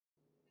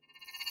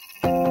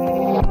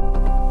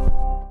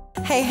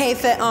Hey,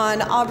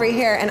 FitOn, Aubrey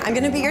here, and I'm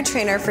gonna be your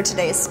trainer for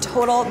today's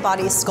total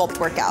body sculpt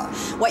workout.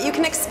 What you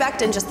can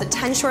expect in just the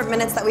 10 short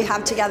minutes that we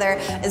have together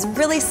is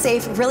really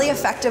safe, really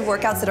effective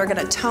workouts that are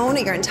gonna tone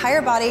your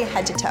entire body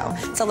head to toe.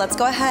 So let's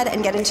go ahead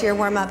and get into your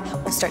warm up.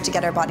 We'll start to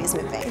get our bodies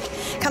moving.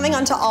 Coming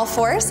onto all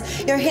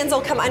fours, your hands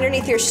will come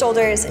underneath your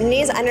shoulders,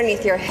 knees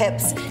underneath your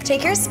hips.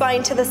 Take your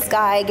spine to the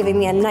sky, giving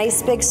me a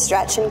nice big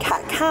stretch in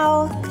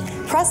cat-cow.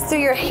 Press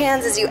through your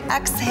hands as you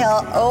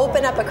exhale,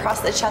 open up across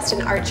the chest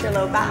and arch your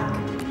low back.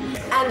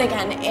 And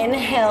again,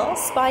 inhale,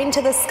 spine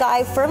to the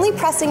sky, firmly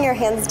pressing your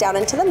hands down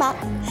into the mat.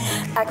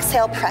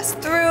 Exhale, press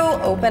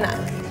through, open up.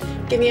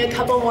 Give me a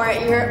couple more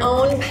at your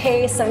own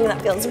pace, something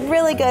that feels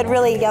really good,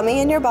 really yummy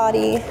in your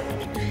body.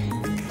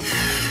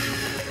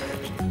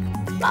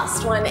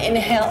 Last one,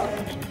 inhale.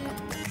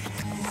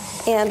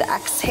 And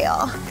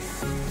exhale.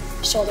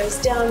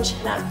 Shoulders down,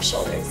 chin up,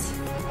 shoulders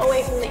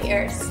away from the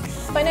ears.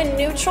 Find a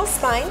neutral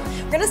spine.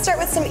 We're gonna start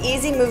with some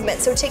easy movement.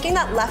 So taking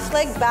that left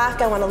leg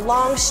back, I want a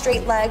long,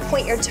 straight leg.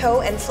 Point your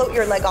toe and float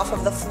your leg off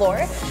of the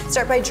floor.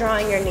 Start by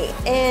drawing your knee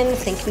in,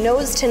 think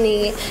nose to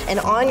knee, and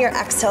on your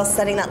exhale,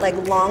 setting that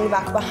leg long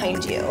back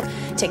behind you.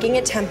 Taking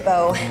a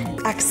tempo,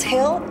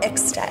 exhale,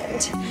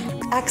 extend.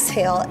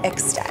 Exhale,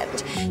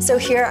 extend. So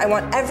here, I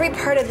want every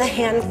part of the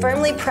hand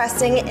firmly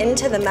pressing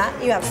into the mat.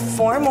 You have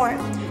 4 more.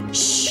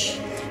 Shh.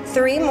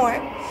 3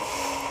 more.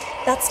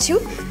 That's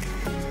 2.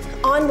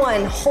 On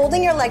 1,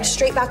 holding your leg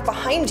straight back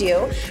behind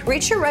you,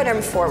 reach your right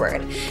arm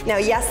forward. Now,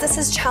 yes, this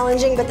is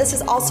challenging, but this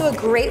is also a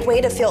great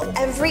way to feel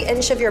every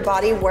inch of your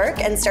body work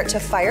and start to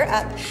fire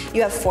up.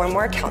 You have 4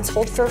 more counts.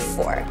 Hold for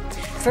 4.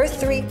 For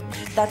 3,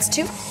 that's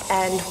 2,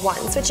 and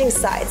 1. Switching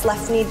sides,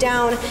 left knee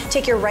down,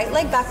 take your right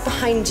leg back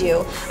behind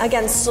you.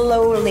 Again,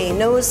 slowly,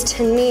 nose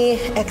to knee,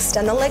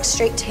 extend the leg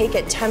straight, take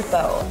it,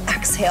 tempo.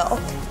 Exhale,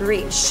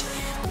 reach.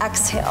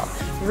 Exhale,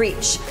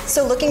 reach.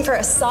 So looking for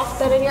a soft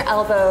bend in your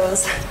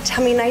elbows,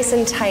 tummy nice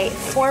and tight.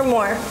 4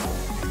 more,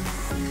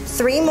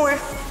 3 more.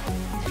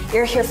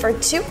 You're here for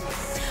 2.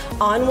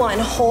 On 1,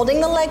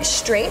 holding the leg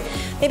straight.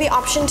 Maybe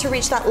option to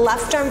reach that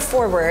left arm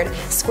forward.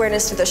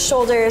 Squareness through the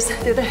shoulders,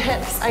 through the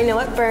hips. I know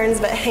it burns,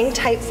 but hang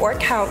tight. 4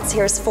 counts.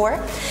 Here's 4,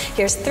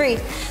 here's 3.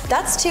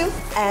 That's 2,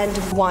 and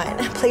 1.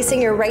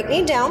 Placing your right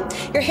knee down.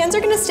 Your hands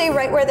are gonna stay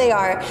right where they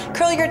are.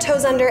 Curl your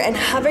toes under and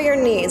hover your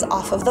knees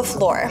off of the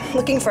floor.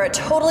 Looking for a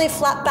totally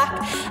flat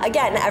back.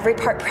 Again, every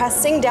part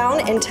pressing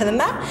down into the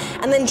mat,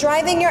 and then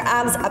driving your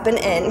abs up and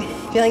in.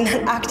 Feeling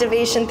that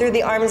activation through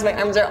the arms. My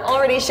arms are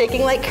already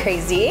shaking like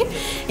crazy.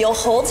 You'll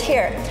hold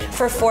here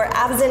for 4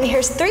 abs in.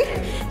 Here's 3,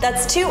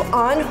 that's 2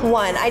 on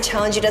 1. I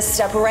challenge you to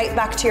step right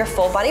back to your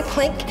full body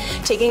plank,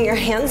 taking your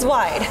hands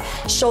wide,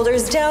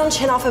 shoulders down,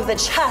 chin off of the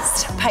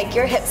chest, pike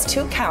your hips,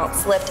 2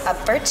 counts, lift up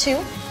for 2,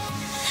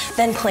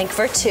 then plank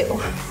for 2.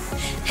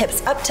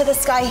 Hips up to the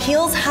sky,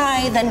 heels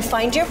high, then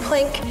find your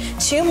plank,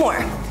 2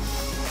 more.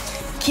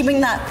 Keeping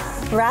that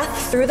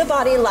breath through the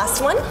body,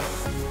 last one.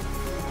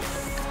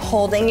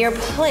 Holding your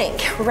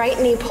plank, right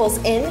knee pulls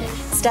in,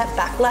 step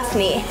back, left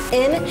knee,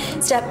 in,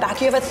 step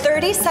back. You have a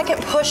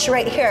 30-second push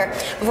right here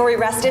before we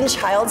rest in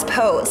child's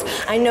pose.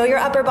 I know your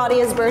upper body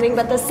is burning,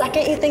 but the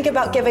second you think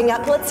about giving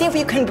up, let's see if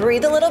you can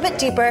breathe a little bit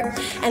deeper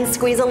and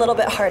squeeze a little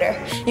bit harder.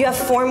 You have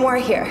 4 more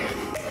here.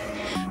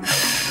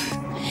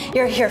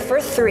 You're here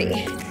for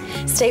 3.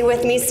 Stay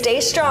with me,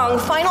 stay strong.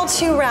 Final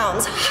 2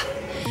 rounds.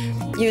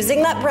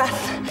 Using that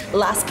breath,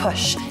 last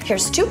push.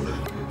 Here's 2.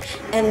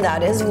 And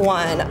that is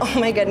 1. Oh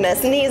my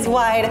goodness, knees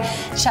wide,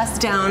 chest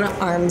down,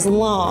 arms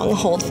long.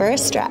 Hold for a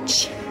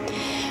stretch.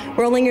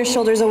 Rolling your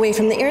shoulders away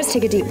from the ears,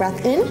 take a deep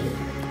breath in.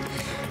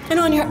 And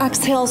on your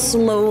exhale,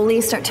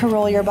 slowly start to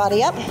roll your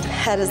body up.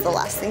 Head is the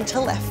last thing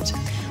to lift.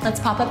 Let's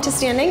pop up to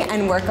standing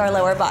and work our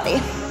lower body.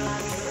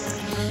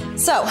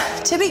 So,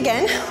 to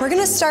begin, we're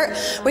gonna start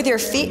with your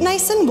feet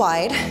nice and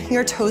wide,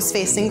 your toes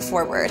facing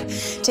forward.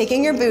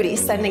 Taking your booty,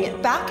 sending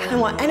it back. I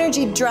want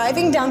energy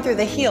driving down through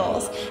the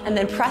heels, and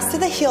then press through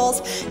the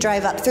heels,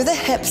 drive up through the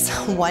hips.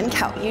 1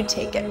 count, you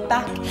take it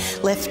back,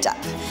 lift up.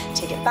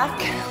 Take it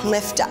back,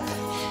 lift up.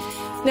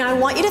 Now I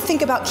want you to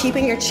think about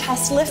keeping your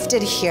chest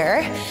lifted here.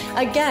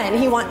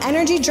 Again, you want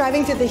energy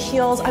driving through the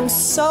heels. I'm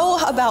so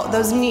about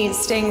those knees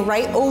staying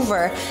right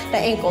over the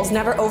ankles,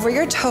 never over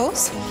your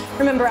toes.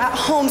 Remember, at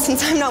home,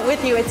 since I'm not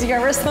with you, it's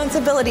your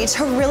responsibility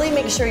to really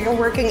make sure you're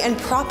working in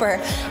proper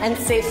and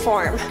safe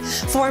form.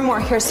 4 more,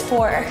 here's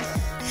 4.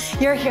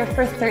 You're here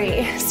for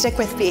 3, stick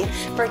with me,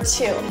 for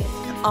 2.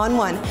 On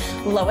 1,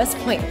 lowest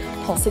point,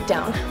 pulse it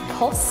down,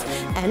 pulse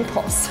and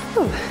pulse.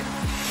 Whew.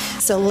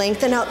 So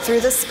lengthen out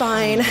through the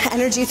spine,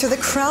 energy through the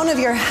crown of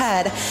your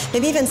head.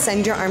 Maybe even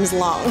send your arms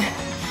long.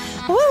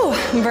 Woo,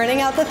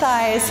 burning out the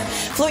thighs.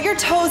 Float your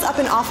toes up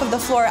and off of the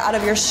floor out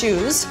of your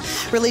shoes.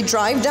 Really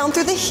drive down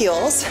through the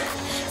heels.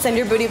 Send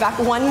your booty back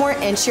 1 more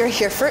inch. You're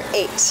here for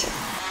 8.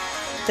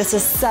 This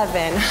is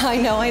 7,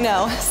 I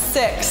know.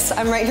 6,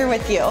 I'm right here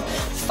with you.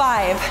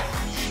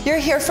 5, you're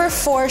here for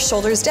 4,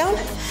 shoulders down.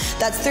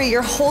 That's 3,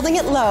 you're holding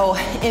it low.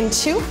 In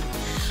 2,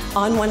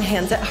 on 1,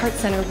 hands at heart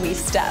center, we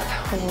step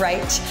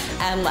right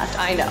and left,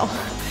 I know.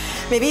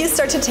 Maybe you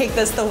start to take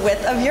this the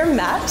width of your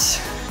mat.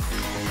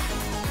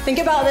 Think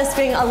about this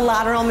being a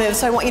lateral move,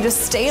 so I want you to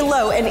stay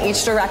low in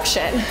each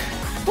direction.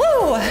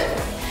 Woo!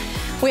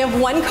 We have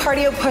one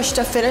cardio push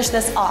to finish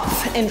this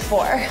off in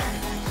 4,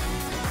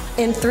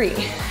 in 3.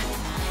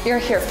 You're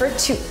here for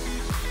 2.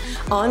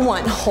 On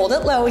 1, hold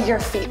it low, your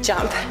feet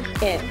jump.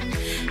 In,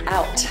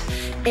 out,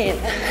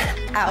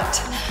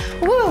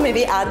 Woo,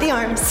 maybe add the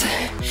arms.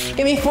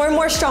 Give me 4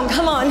 more strong,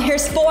 come on,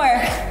 here's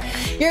 4.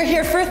 You're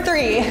here for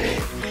 3.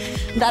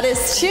 That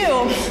is 2.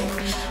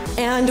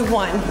 And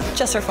 1,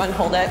 just for fun,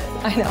 hold it,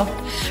 I know.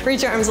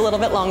 Reach your arms a little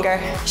bit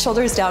longer,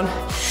 shoulders down.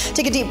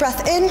 Take a deep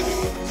breath in,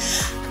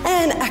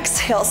 and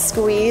exhale,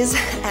 squeeze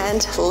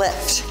and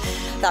lift.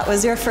 That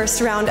was your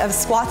first round of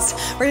squats.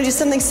 We're gonna do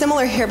something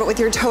similar here, but with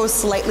your toes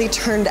slightly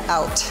turned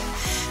out.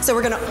 So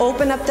we're gonna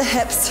open up the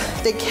hips,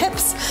 big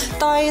hips,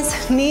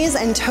 thighs, knees,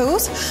 and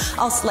toes,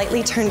 all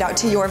slightly turned out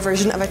to your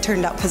version of a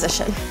turned out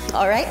position.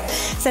 All right,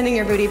 sending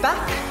your booty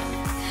back,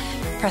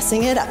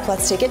 pressing it up.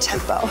 Let's take it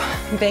tempo.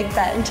 Big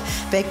bend,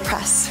 big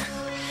press.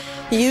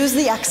 Use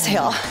the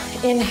exhale,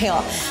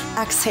 inhale,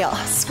 exhale,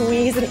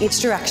 squeeze in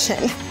each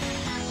direction.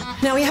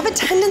 Now we have a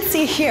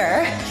tendency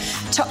here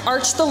to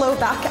arch the low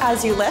back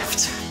as you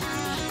lift.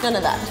 None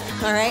of that,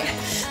 all right?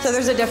 So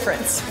there's a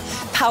difference.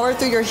 Power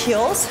through your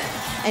heels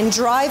and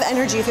drive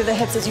energy through the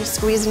hips as you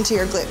squeeze into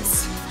your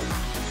glutes.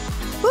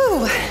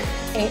 Woo,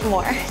 8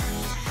 more.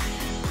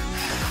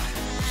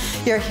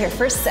 You're here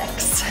for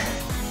 6.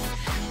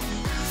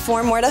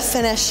 4 more to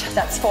finish,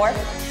 that's 4.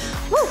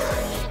 Woo,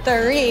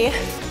 3,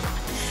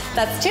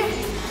 that's 2.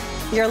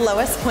 Your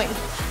lowest point.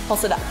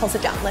 Pulse it up, pulse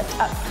it down, lift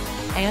up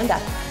and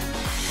up.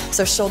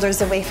 So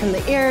shoulders away from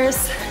the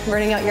ears,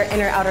 burning out your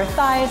inner outer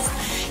thighs,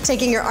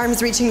 taking your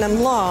arms, reaching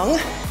them long.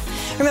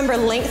 Remember,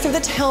 length through the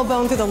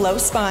tailbone, through the low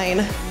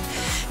spine.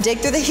 Dig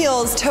through the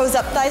heels, toes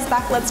up, thighs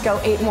back, let's go.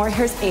 8 more,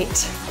 here's 8,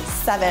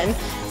 7,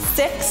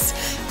 6,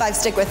 5,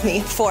 stick with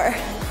me, 4,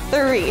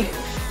 3,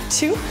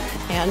 2,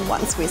 and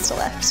 1, squeeze to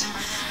lift.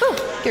 Woo,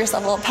 give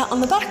yourself a little pat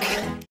on the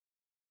back.